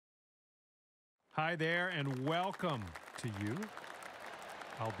Hi there, and welcome to you.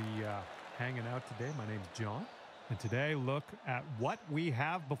 I'll be hanging out today. My name's John, and today look at what we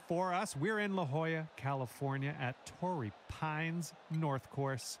have before us. We're in La Jolla, California, at Torrey Pines North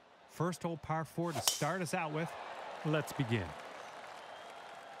Course. First hole, par 4 to start us out with. Let's begin.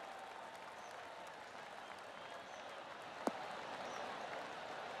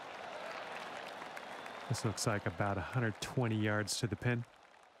 This looks like about 120 yards to the pin.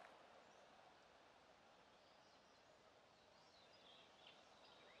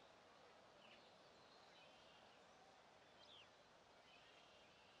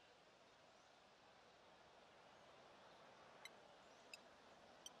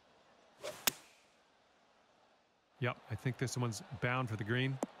 Yep, I think this one's bound for the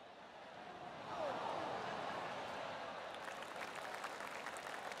green.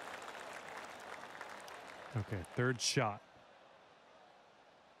 Okay, third shot.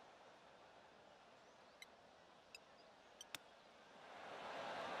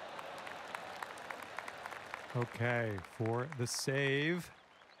 Okay, for the save.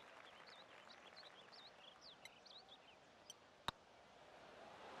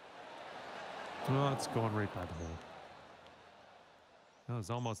 Oh, it's going right by the hole. There's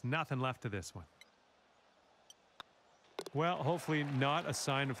almost nothing left to this one. Well, hopefully not a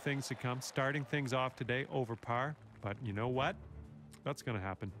sign of things to come. Starting things off today over par, but you know what? That's going to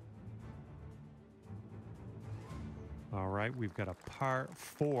happen. All right, we've got a par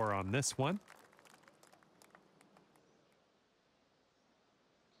 4 on this one.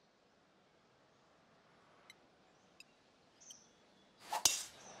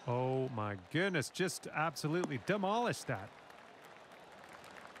 Oh my goodness, just absolutely demolished that.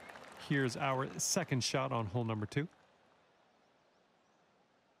 Here's our second shot on hole number 2.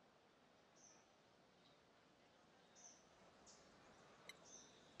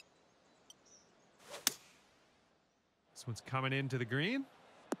 This one's coming into the green.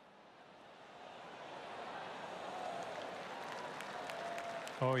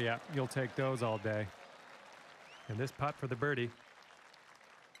 Oh yeah, you'll take those all day. And this putt for the birdie.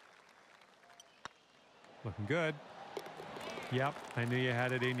 Looking good. Yep, I knew you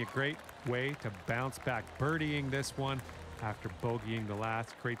had it in you. Great way to bounce back. Birdieing this one after bogeying the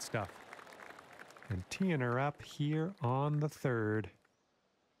last. Great stuff. And teeing her up here on the third.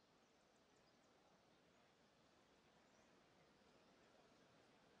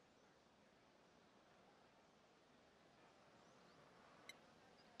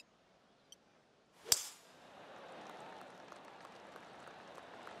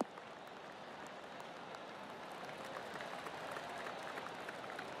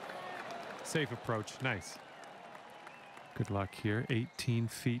 Safe approach. Nice. Good luck here. 18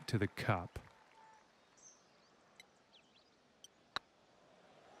 feet to the cup.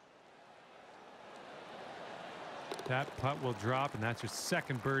 That putt will drop, and that's your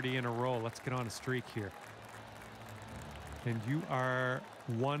second birdie in a row. Let's get on a streak here. And you are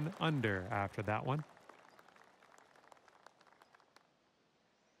 1 under after that one.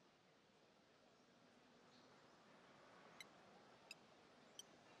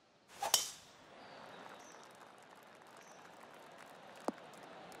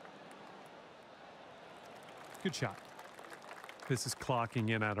 Good shot. This is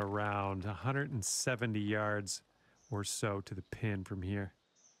clocking in at around 170 yards or so to the pin from here.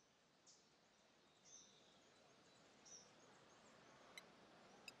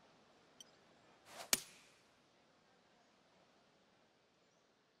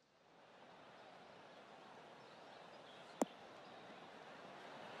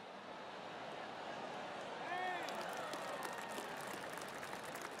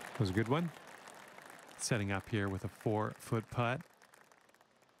 Was a good one. Setting up here with a 4-foot putt.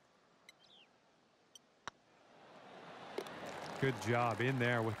 Good job in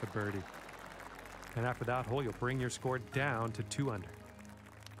there with the birdie. And after that hole, you'll bring your score down to 2 under.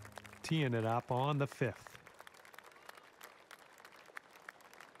 Teeing it up on the 5th.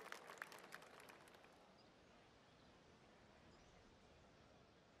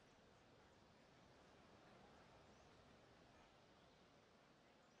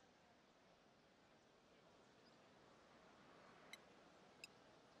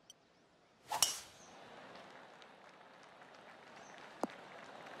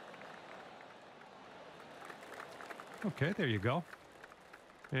 Okay, there you go.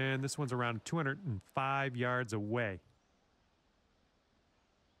 And this one's around 205 yards away.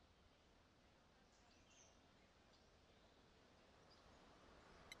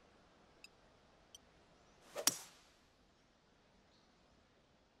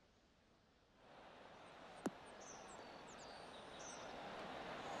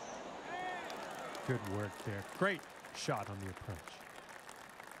 Good work there. Great shot on the approach.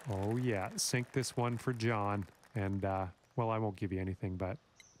 Oh, yeah. Sink this one for John. And, well, I won't give you anything, but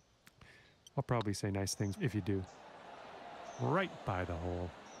I'll probably say nice things if you do. Right by the hole.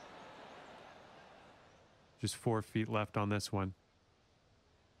 Just 4 feet left on this one.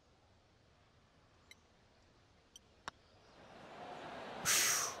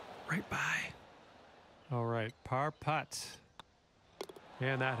 Right by. All right, par putt.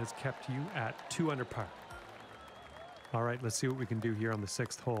 And that has kept you at 2 under par. All right, let's see what we can do here on the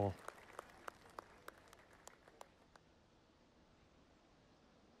 6th hole.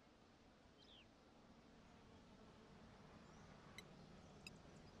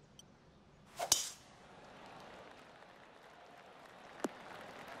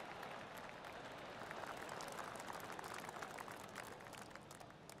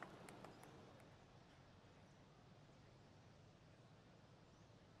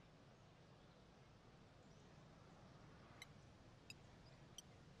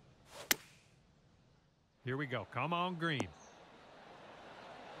 Here we go. Come on, green.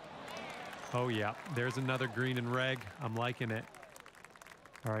 Oh, yeah. There's another green and reg. I'm liking it.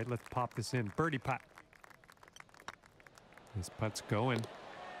 All right, let's pop this in. Birdie putt. This putt's going.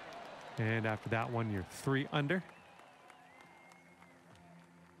 And after that one, you're 3 under.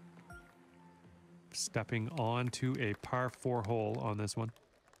 Stepping on to a par 4 hole on this one.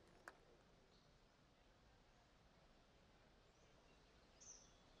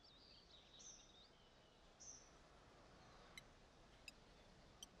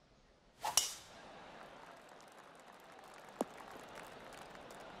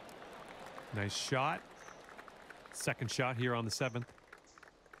 Nice shot. Second shot here on the 7th.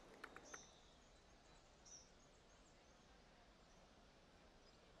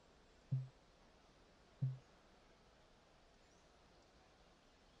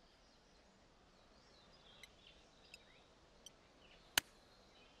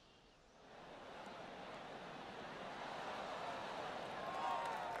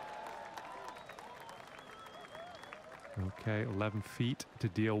 Okay, 11 feet to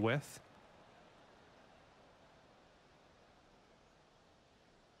deal with.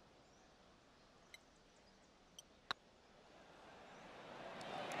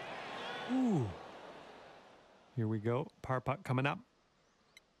 Ooh. Here we go. Par putt coming up.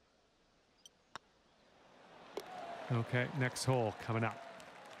 Okay, next hole coming up.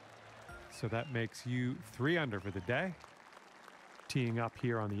 So that makes you 3 under for the day. Teeing up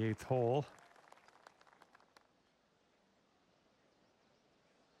here on the 8th hole.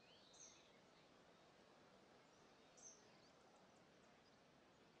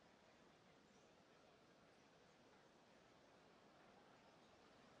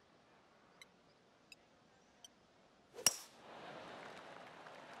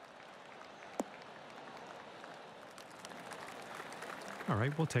 All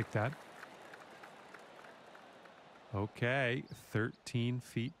right, we'll take that. Okay, 13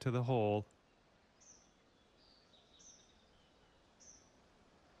 feet to the hole.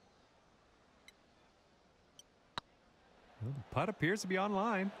 Well, the putt appears to be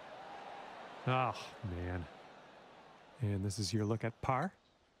online. Oh, man. And this is your look at par.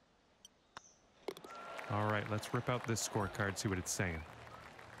 All right, let's rip out this scorecard, see what it's saying.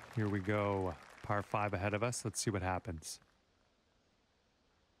 Here we go. Par 5 ahead of us. Let's see what happens.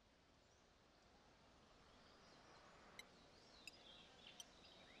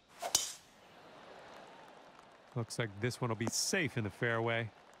 Looks like this one will be safe in the fairway.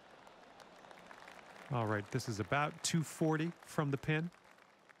 All right, this is about 240 from the pin.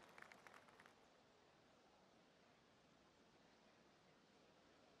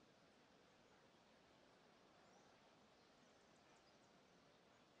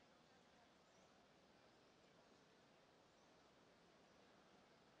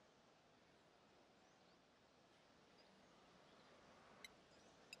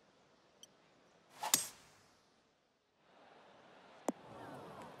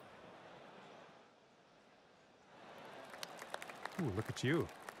 Ooh, look at you.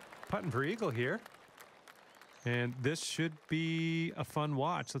 Putting for eagle here. And this should be a fun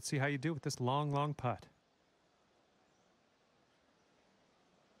watch. Let's see how you do with this long, long putt.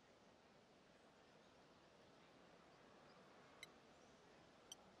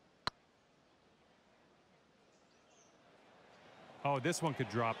 Oh, this one could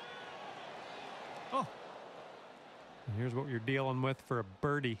drop. Oh. And here's what you're dealing with for a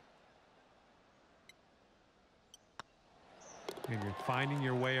birdie. And you're finding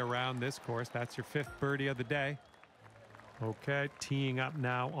your way around this course. That's your 5th birdie of the day. Okay, teeing up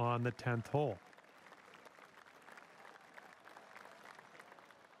now on the 10th hole.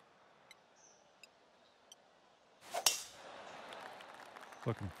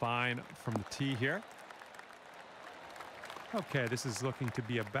 Looking fine from the tee here. Okay, this is looking to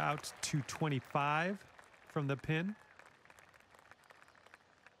be about 225 from the pin.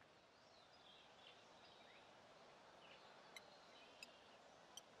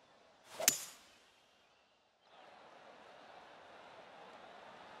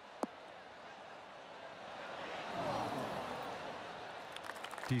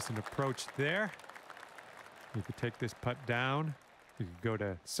 Decent approach there. You could take this putt down. You could go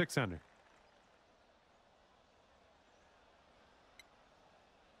to 6 under.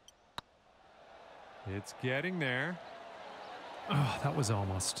 It's getting there. Oh, that was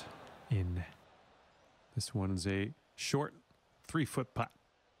almost in. This one is a short 3-foot putt.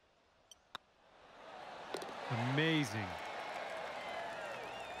 Amazing.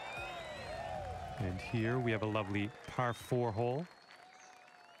 And here we have a lovely par 4 hole.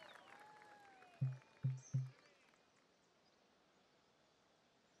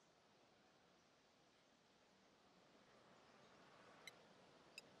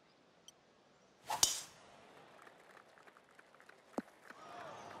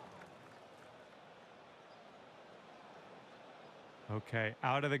 Okay,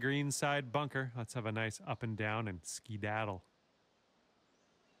 out of the green side bunker. Let's have a nice up and down and skedaddle.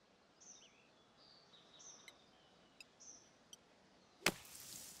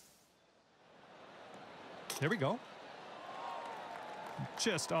 There we go.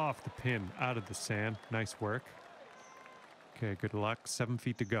 Just off the pin, out of the sand. Nice work. Okay, good luck. 7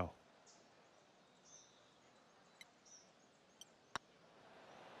 feet to go.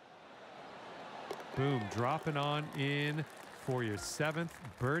 Boom, dropping on in for your 7th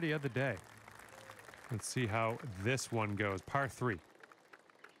birdie of the day. Let's see how this one goes. Par 3.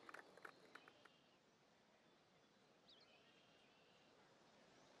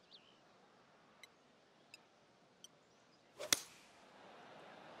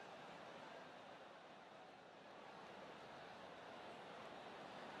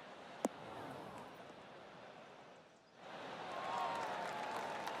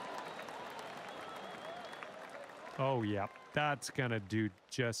 Oh, yeah, that's gonna do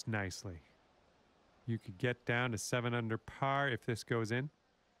just nicely. You could get down to 7 under par if this goes in.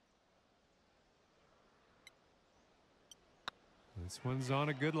 This one's on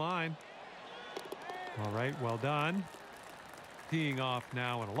a good line. All right, well done. Teeing off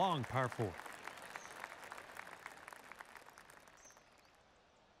now on a long par 4.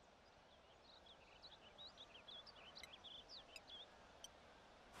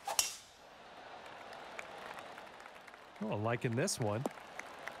 Oh, liking this one.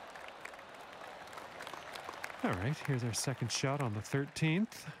 All right, here's our second shot on the 13th.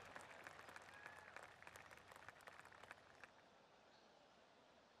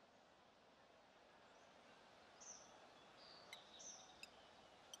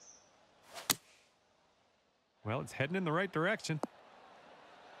 Well, it's heading in the right direction.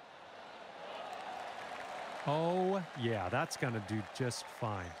 Oh, yeah, that's going to do just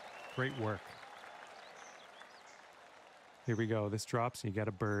fine. Great work. Here we go. This drops and you got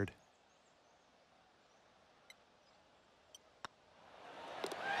a bird.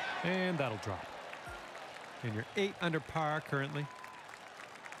 And that'll drop. And you're 8 under par currently.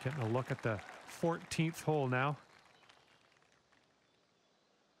 Getting a look at the 14th hole now.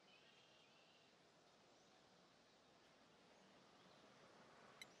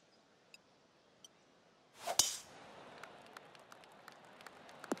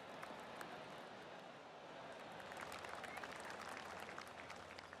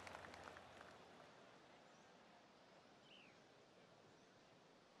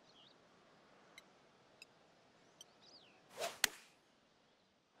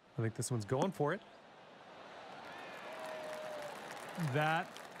 I think this one's going for it. That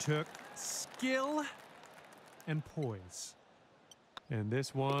took skill and poise. And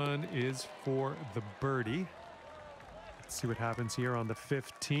this one is for the birdie. Let's see what happens here on the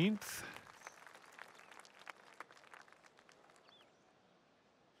 15th.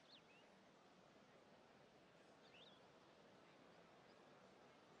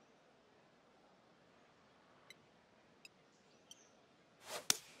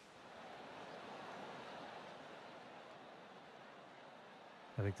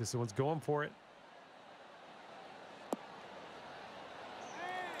 I think this one's going for it.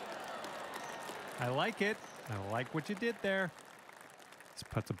 I like it. I like what you did there. This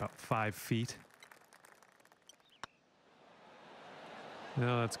putt's about 5 feet.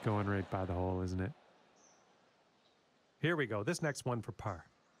 No, that's going right by the hole, isn't it? Here we go. This next one for par.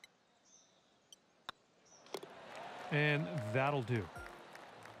 And that'll do.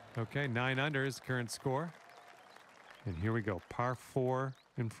 Okay, 9 under is the current score. And here we go. Par 4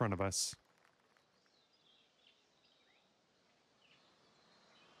 in front of us.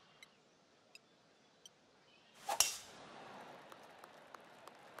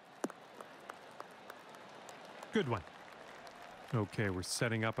 Good one. Okay, we're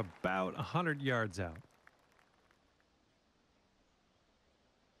setting up about 100 yards out.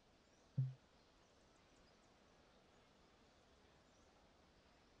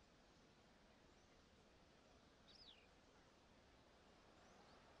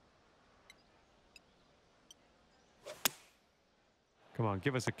 Come on,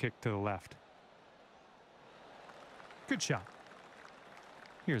 give us a kick to the left. Good shot.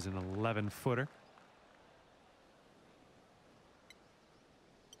 Here's an 11-footer.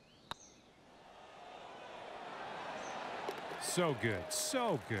 So good,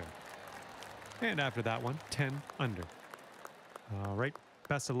 so good. And after that one, 10 under. All right,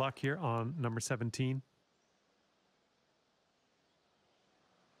 best of luck here on number 17.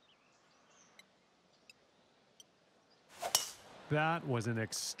 That was an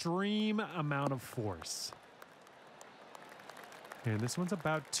extreme amount of force. And this one's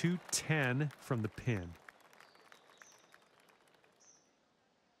about 210 from the pin.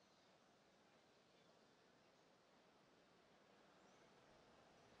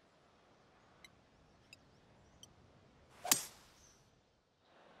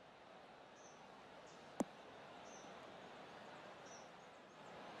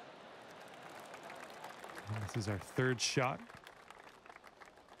 This is our third shot.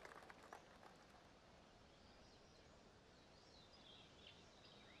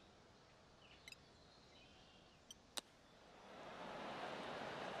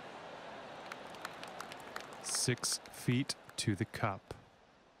 Six feet to the cup.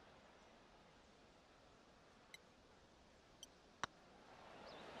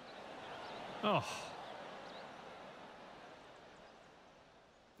 Oh.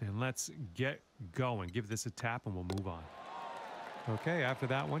 And let's get going. Give this a tap and we'll move on. Okay, after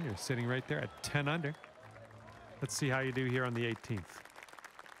that one, you're sitting right there at 10 under. Let's see how you do here on the 18th.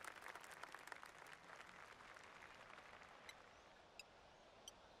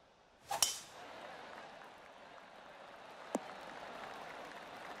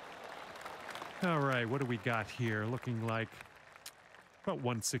 All right, what do we got here? Looking like about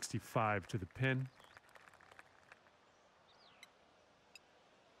 165 to the pin.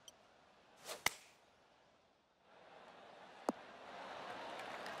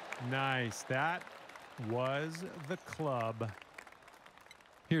 Nice. That was the club.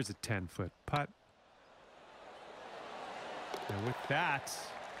 Here's a 10-foot putt. And with that,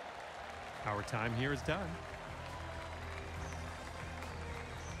 our time here is done.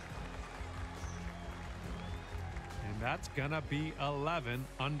 And that's gonna be 11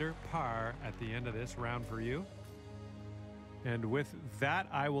 under par at the end of this round for you. And with that,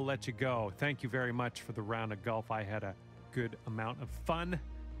 I will let you go. Thank you very much for the round of golf. I had a good amount of fun.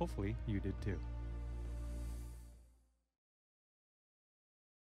 Hopefully you did too.